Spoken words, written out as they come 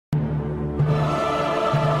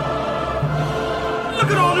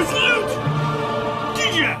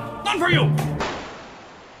for you!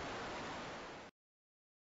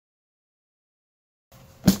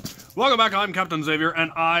 Welcome back, I'm Captain Xavier,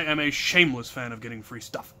 and I am a shameless fan of getting free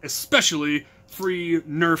stuff, especially free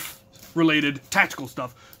Nerf-related tactical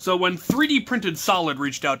stuff. So when 3D Printed Solid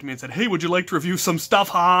reached out to me and said, hey, would you like to review some stuff?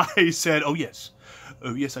 I said, oh yes.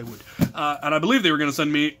 Oh yes, I would. And I believe they were going to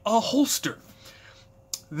send me a holster.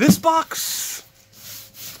 This box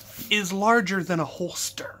is larger than a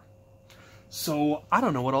holster. So I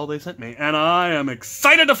don't know what all they sent me, and I am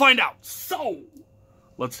excited to find out. So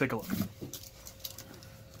let's take a look.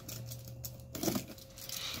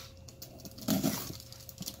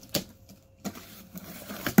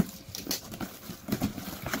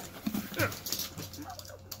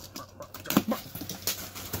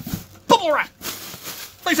 Bubble wrap!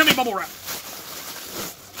 They sent me bubble wrap.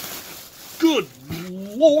 Good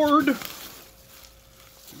Lord.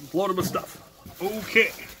 Loaded with stuff.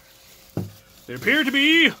 Okay. They appear to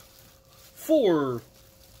be 4.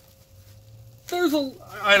 There's a...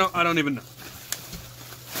 I don't even know.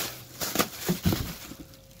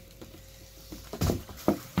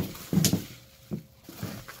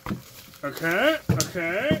 Okay.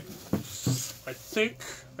 I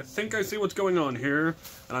think I see what's going on here,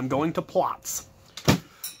 and I'm going to plots.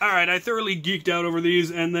 Alright, I thoroughly geeked out over these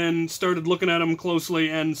and then started looking at them closely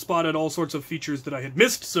and spotted all sorts of features that I had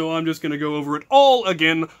missed, so I'm just going to go over it all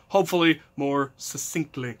again, hopefully more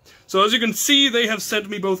succinctly. So as you can see, they have sent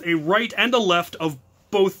me both a right and a left of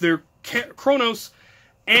both their Kronos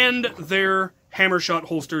and their Hammershot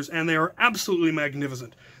holsters, and they are absolutely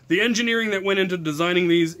magnificent. The engineering that went into designing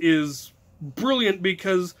these is brilliant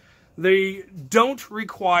because they don't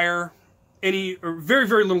require any, or very,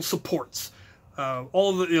 very little supports.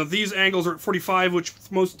 All of the, these angles are at 45, which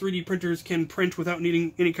most 3D printers can print without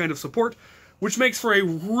needing any kind of support, which makes for a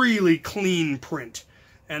really clean print.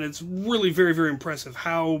 And it's really very, very impressive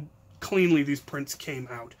how cleanly these prints came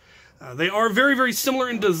out. They are very, very similar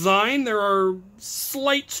in design. There are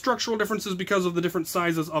slight structural differences because of the different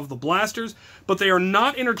sizes of the blasters, but they are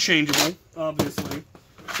not interchangeable, obviously.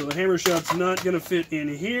 So the Hammershot's not going to fit in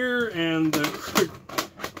here, and the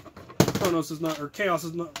Kronos is not, or Chaos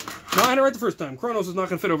is not... No, I had it right the first time. Kronos is not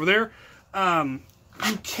going to fit over there.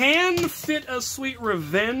 You can fit a Sweet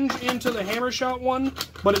Revenge into the Hammershot one,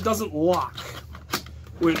 but it doesn't lock,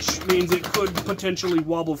 which means it could potentially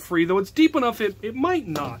wobble free, though it's deep enough it might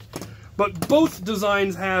not. But both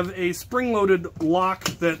designs have a spring-loaded lock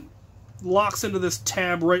that locks into this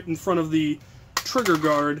tab right in front of the trigger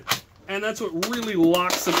guard, and that's what really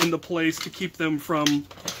locks them into place to keep them from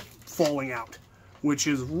falling out, which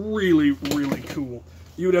is really, really cool.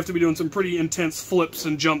 You would have to be doing some pretty intense flips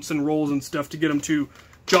and jumps and rolls and stuff to get them to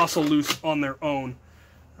jostle loose on their own.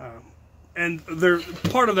 And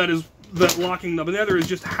part of that is that locking nub, and the other is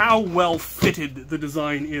just how well fitted the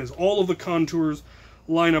design is. All of the contours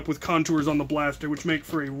line up with contours on the blaster, which make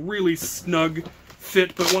for a really snug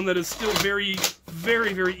fit, but one that is still very,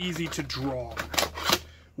 very, very easy to draw,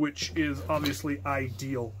 which is obviously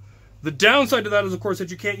ideal. The downside to that is, of course,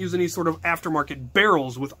 that you can't use any sort of aftermarket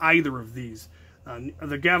barrels with either of these.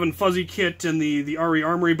 The Gavin Fuzzy kit and the RE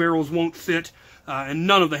Armory barrels won't fit, and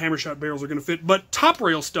none of the Hammershot barrels are going to fit, but top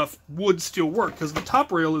rail stuff would still work, because the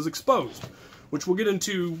top rail is exposed, which we'll get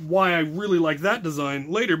into why I really like that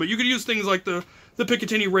design later, but you could use things like the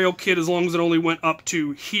Picatinny rail kit as long as it only went up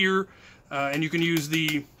to here, and you can use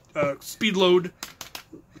the speed load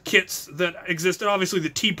kits that exist, and obviously the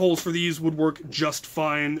T-poles for these would work just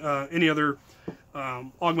fine. Any other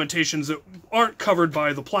augmentations that aren't covered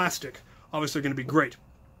by the plastic obviously are going to be great.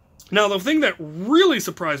 Now, the thing that really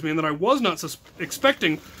surprised me and that I was not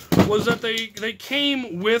expecting was that they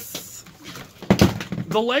came with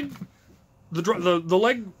the leg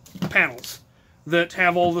panels that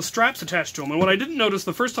have all the straps attached to them. And what I didn't notice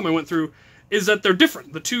the first time I went through is that they're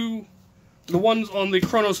different. The ones on the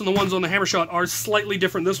Kronos and the ones on the Hammershot are slightly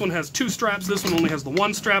different. This one has 2 straps. This one only has the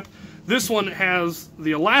 1 strap. This one has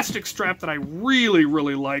the elastic strap that I really,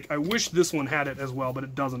 really like. I wish this one had it as well, but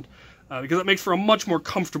it doesn't. Because it makes for a much more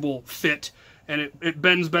comfortable fit, and it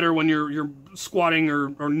bends better when you're squatting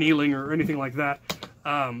or kneeling or anything like that.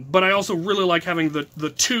 But I also really like having the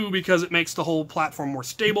 2 because it makes the whole platform more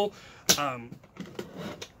stable.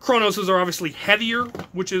 Kronoses are obviously heavier,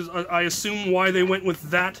 which is, I assume, why they went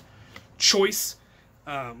with that choice.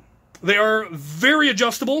 They are very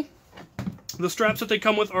adjustable. The straps that they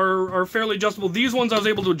come with are fairly adjustable. These ones I was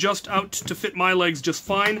able to adjust out to fit my legs just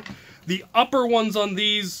fine. The upper ones on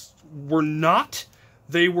these were not.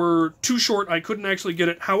 They were too short. I couldn't actually get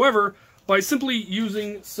it. However, by simply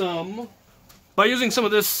using some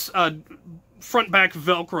of this front-back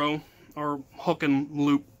Velcro or hook and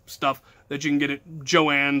loop stuff that you can get at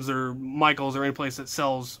Joann's or Michael's or any place that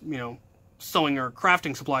sells, you know, sewing or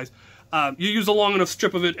crafting supplies. You use a long enough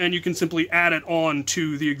strip of it, and you can simply add it on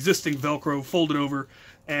to the existing Velcro, fold it over,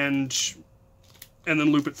 and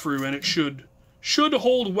then loop it through, and it should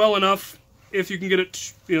hold well enough if you can get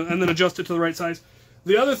it, you know, and then adjust it to the right size.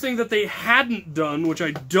 The other thing that they hadn't done, which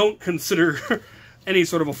I don't consider any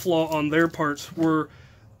sort of a flaw on their parts, were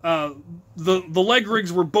the leg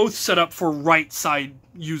rigs were both set up for right side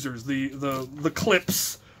users. The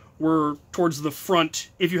clips were towards the front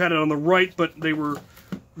if you had it on the right, but they were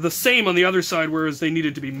the same on the other side, whereas they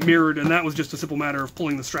needed to be mirrored, and that was just a simple matter of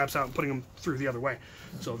pulling the straps out and putting them through the other way.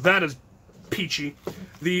 So that is peachy.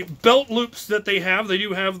 The belt loops that they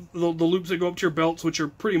do have the loops that go up to your belts, which are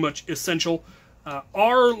pretty much essential,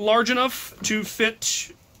 are large enough to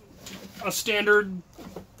fit a standard,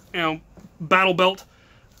 you know, battle belt,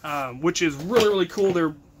 which is really, really cool.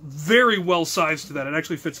 They're very well sized to that. It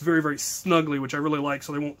actually fits very, very snugly, which I really like,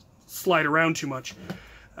 so they won't slide around too much.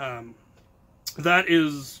 That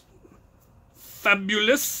is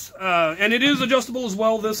fabulous, and it is adjustable as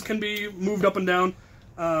well. This can be moved up and down,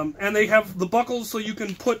 and they have the buckles, so you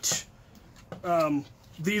can put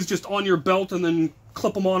these just on your belt and then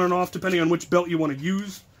clip them on and off depending on which belt you want to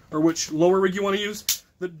use, or which lower rig you want to use.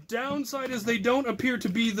 The downside is they don't appear to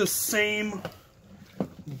be the same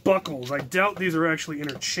buckles. I doubt these are actually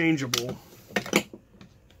interchangeable.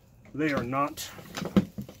 They are not.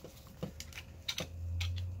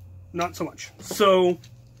 Not so much. So,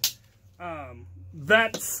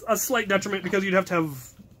 that's a slight detriment because you'd have to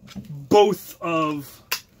have both of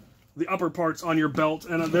the upper parts on your belt,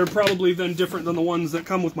 and they're probably then different than the ones that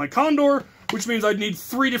come with my Condor, which means I'd need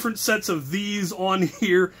 3 different sets of these on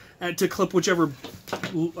here and to clip whichever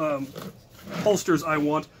holsters I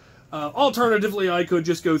want. Alternatively, I could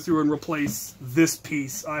just go through and replace this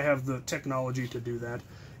piece. I have the technology to do that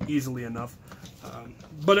easily enough.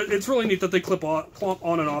 But it's really neat that they clamp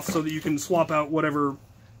on and off so that you can swap out whatever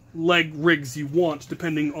leg rigs you want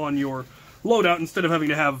depending on your loadout, instead of having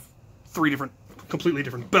to have 3 completely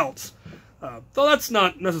different belts. Though that's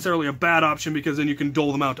not necessarily a bad option, because then you can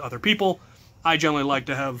dole them out to other people. I generally like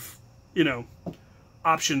to have, you know,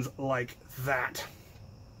 options like that.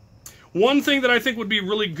 One thing that I think would be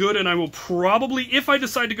really good, and I will probably, if I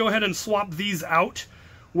decide to go ahead and swap these out,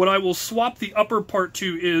 what I will swap the upper part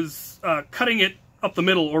to is cutting it up the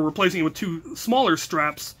middle, or replacing it with 2 smaller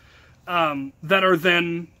straps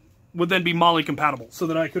that would then be MOLLE compatible, so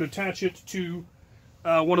that I could attach it to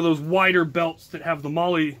one of those wider belts that have the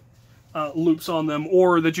MOLLE loops on them,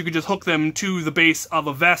 or that you could just hook them to the base of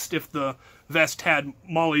a vest if the vest had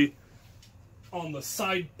MOLLE on the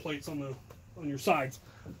side plates on your sides.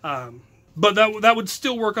 But that would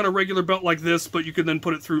still work on a regular belt like this, but you could then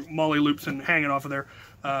put it through MOLLE loops and hang it off of there,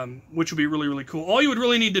 which would be really, really cool. All you would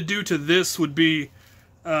really need to do to this would be,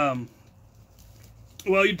 well,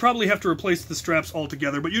 you'd probably have to replace the straps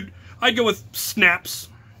altogether, but I'd go with snaps.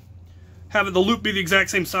 Have the loop be the exact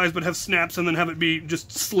same size, but have snaps, and then have it be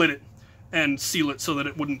just slit it and seal it so that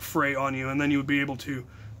it wouldn't fray on you, and then you would be able to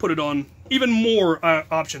put it on even more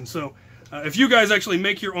options. So if you guys actually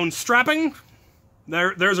make your own strapping,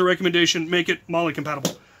 there's a recommendation. Make it MOLLE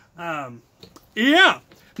compatible. Yeah.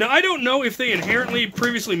 Now, I don't know if they inherently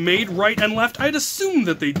previously made right and left. I'd assume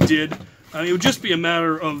that they did. It would just be a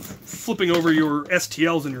matter of flipping over your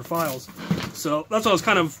STLs in your files. So that's why I was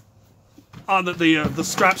kind of odd that the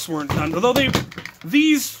straps weren't done. Although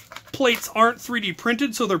these plates aren't 3D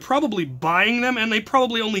printed, so they're probably buying them, and they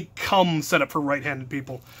probably only come set up for right-handed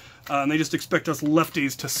people. And they just expect us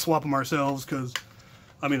lefties to swap them ourselves, because,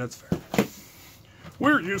 I mean, that's fair.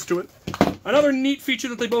 We're used to it. Another neat feature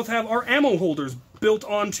that they both have are ammo holders built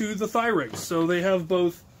onto the thigh rigs. So they have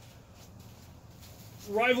both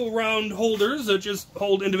rival round holders that just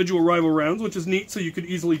hold individual rival rounds, which is neat, so you could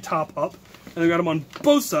easily top up. And they've got them on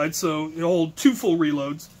both sides, so you hold 2 full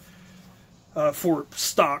reloads for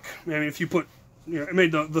stock. I mean, if you put, you know, it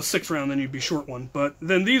made the 6 round, then you'd be short one. But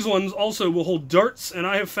then these ones also will hold darts, and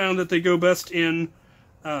I have found that they go best in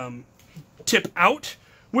tip out,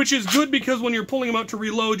 which is good because when you're pulling them out to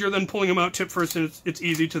reload, you're then pulling them out tip first, and it's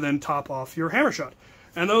easy to then top off your Hammershot.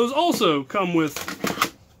 And those also come with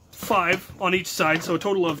 5 on each side, so a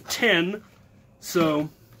total of 10. So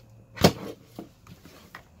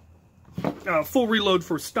full reload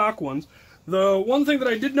for stock ones. The one thing that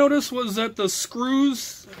I did notice was that the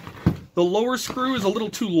screws, the lower screw is a little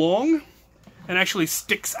too long and actually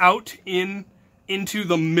sticks out into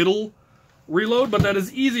the middle reload, but that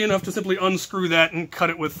is easy enough to simply unscrew that and cut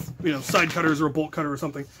it with, you know, side cutters or a bolt cutter or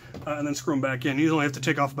something, and then screw them back in. You only have to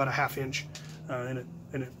take off about a ½ inch, and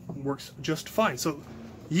it works just fine. So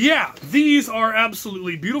yeah, these are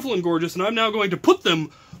absolutely beautiful and gorgeous, and I'm now going to put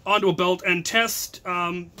them onto a belt and test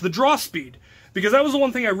the draw speed. Because that was the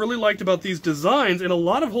one thing I really liked about these designs. In a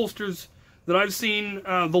lot of holsters that I've seen,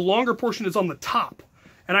 the longer portion is on the top.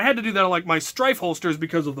 And I had to do that on like my Strife holsters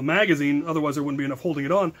because of the magazine, otherwise there wouldn't be enough holding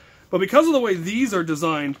it on. But because of the way these are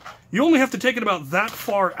designed, you only have to take it about that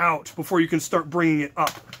far out before you can start bringing it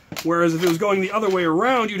up. Whereas if it was going the other way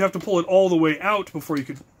around, you'd have to pull it all the way out before you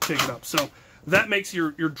could take it up. So that makes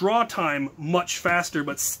your draw time much faster,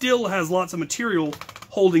 but still has lots of material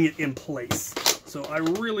holding it in place. So I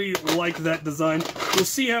really like that design. You'll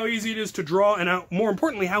see how easy it is to draw, and more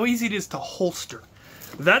importantly, how easy it is to holster.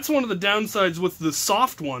 That's one of the downsides with the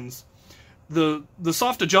soft ones. The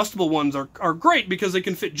soft adjustable ones are great because they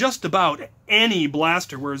can fit just about any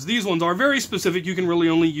blaster, whereas these ones are very specific. You can really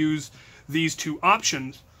only use these two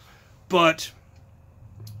options. But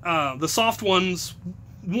the soft ones,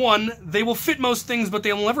 one, they will fit most things, but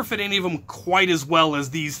they'll never fit any of them quite as well as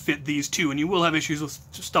these fit these two, and you will have issues with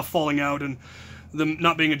stuff falling out and them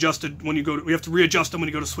not being adjusted when you go to, we have to readjust them when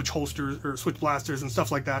you go to switch holsters or switch blasters and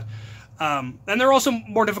stuff like that. And they're also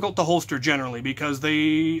more difficult to holster generally because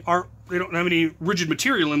they don't have any rigid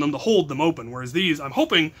material in them to hold them open, whereas these, I'm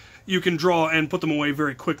hoping you can draw and put them away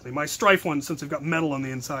very quickly. My Strife ones, since they've got metal on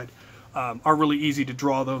the inside, are really easy to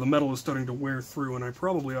draw, though the metal is starting to wear through, and I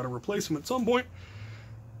probably ought to replace them at some point.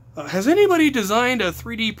 Has anybody designed a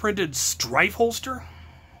 3D printed Strife holster?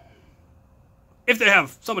 If they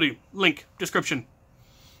have, somebody, link, description.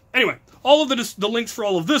 Anyway, all of the links for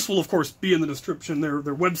all of this will, of course, be in the description, their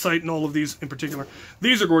website and all of these in particular.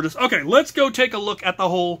 These are gorgeous. Okay, let's go take a look at the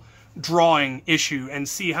whole drawing issue and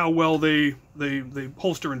see how well they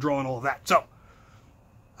holster and draw and all of that. So,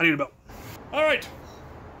 I need a belt. All right.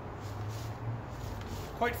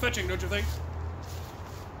 Quite fetching, don't you think?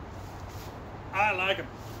 I like them.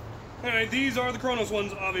 Anyway, these are the Kronos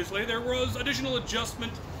ones, obviously. There was additional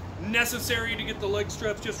adjustment necessary to get the leg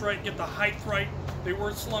straps just right, get the height right. They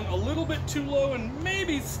were slung a little bit too low, and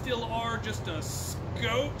maybe still are just a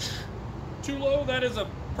scotch too low. That is a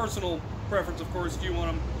personal preference, of course. Do you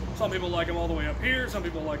want them? Some people like them all the way up here, some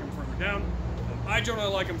people like them further down. I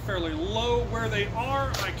generally like them fairly low where they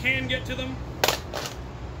are. I can get to them,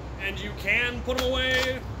 and you can put them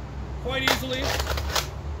away quite easily,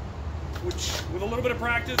 which with a little bit of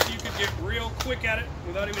practice you could get real quick at it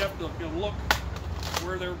without even having to look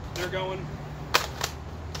where they're going.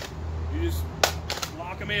 You just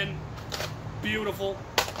lock them in. Beautiful.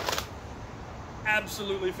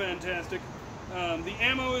 Absolutely fantastic. The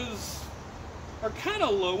ammo are kind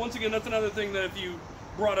of low. Once again, that's another thing that if you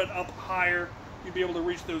brought it up higher, you'd be able to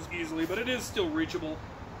reach those easily, but it is still reachable.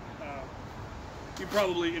 You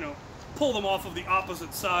probably, pull them off of the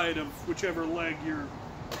opposite side of whichever leg you're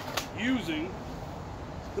using.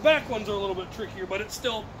 The back ones are a little bit trickier, but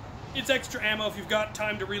it's extra ammo. If you've got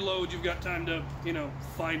time to reload, you've got time to,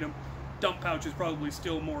 find them. Dump pouch is probably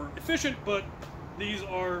still more efficient, but these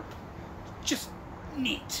are just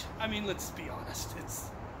neat. I mean, let's be honest.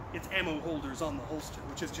 It's ammo holders on the holster,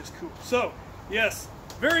 which is just cool. So, yes,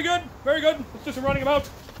 very good, very good. Let's do some running about.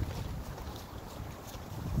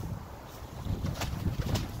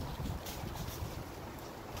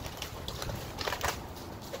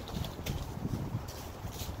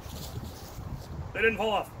 They didn't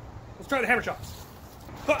fall off. Let's try the Hammershots.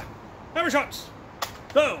 Ha! Hammershots!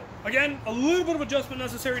 So, again, a little bit of adjustment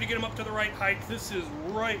necessary to get them up to the right height. This is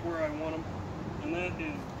right where I want them, and that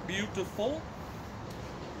is beautiful.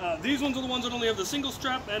 These ones are the ones that only have the single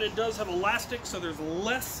strap, and it does have elastic, so there's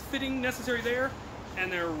less fitting necessary there,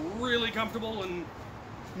 and they're really comfortable and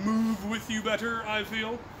move with you better, I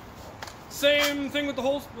feel. Same thing with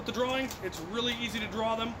the drawing. It's really easy to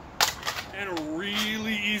draw them, and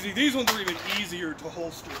really easy. These ones are even easier to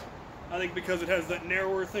holster. I think because it has that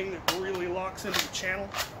narrower thing that really locks into the channel.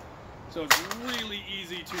 So it's really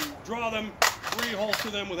easy to draw them,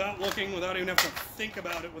 reholster them without looking, without even having to think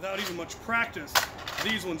about it, without even much practice.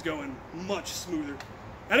 These ones go in much smoother.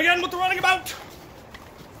 And again, with the running about.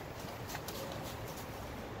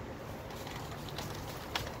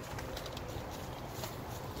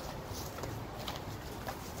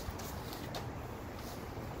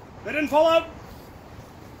 They didn't fall out.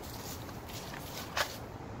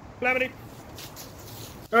 Blamity.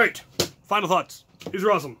 Alright, final thoughts. These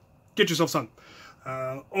are awesome. Get yourself some.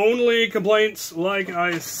 Only complaints, like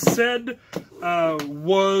I said,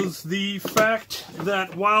 was the fact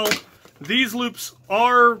that while these loops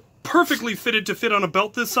are perfectly fitted to fit on a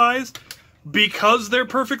belt this size, because they're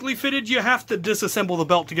perfectly fitted, you have to disassemble the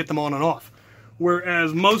belt to get them on and off.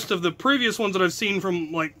 Whereas most of the previous ones that I've seen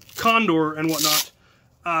from, like, Condor and whatnot,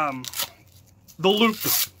 the loop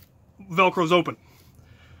Velcro's open.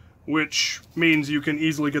 which means you can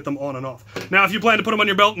easily get them on and off. Now, if you plan to put them on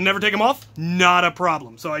your belt and never take them off, not a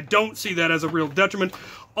problem. So I don't see that as a real detriment.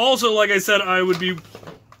 Also, like I said, I would be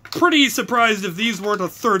pretty surprised if these weren't a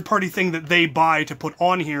third-party thing that they buy to put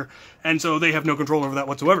on here, and so they have no control over that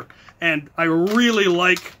whatsoever. And I really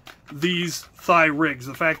like these thigh rigs.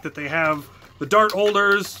 The fact that they have the dart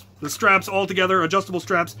holders, the straps all together, adjustable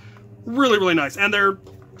straps, really, really nice. And they're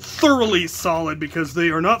thoroughly solid because they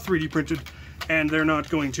are not 3D printed, and they're not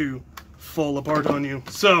going to fall apart on you.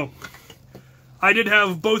 So, I did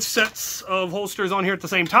have both sets of holsters on here at the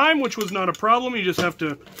same time, which was not a problem. You just have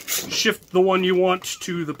to shift the one you want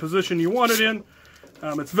to the position you want it in.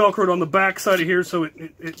 It's Velcroed on the back side of here, so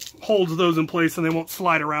it holds those in place and they won't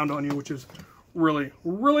slide around on you, which is really,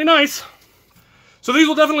 really nice. So these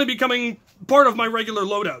will definitely be coming part of my regular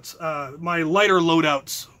loadouts, my lighter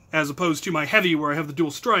loadouts, as opposed to my heavy where I have the dual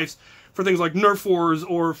stripes for things like Nerf wars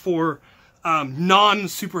or for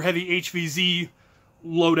non-super heavy HVZ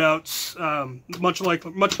loadouts.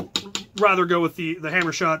 Much rather go with the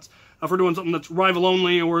Hammershots if we're doing something that's rival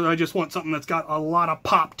only, or I just want something that's got a lot of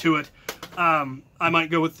pop to it. I might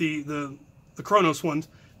go with the Kronos ones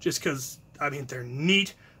just because, I mean, they're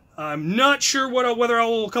neat. I'm not sure whether I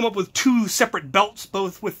will come up with two separate belts,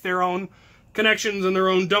 both with their own connections and their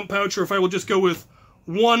own dump pouch, or if I will just go with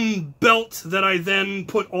one belt that I then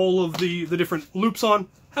put all of the different loops on.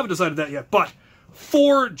 Haven't decided that yet, but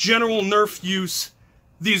for general Nerf use,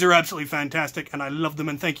 these are absolutely fantastic, and I love them,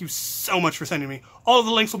 and thank you so much for sending me. All of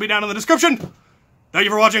the links will be down in the description. Thank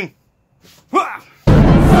you for watching.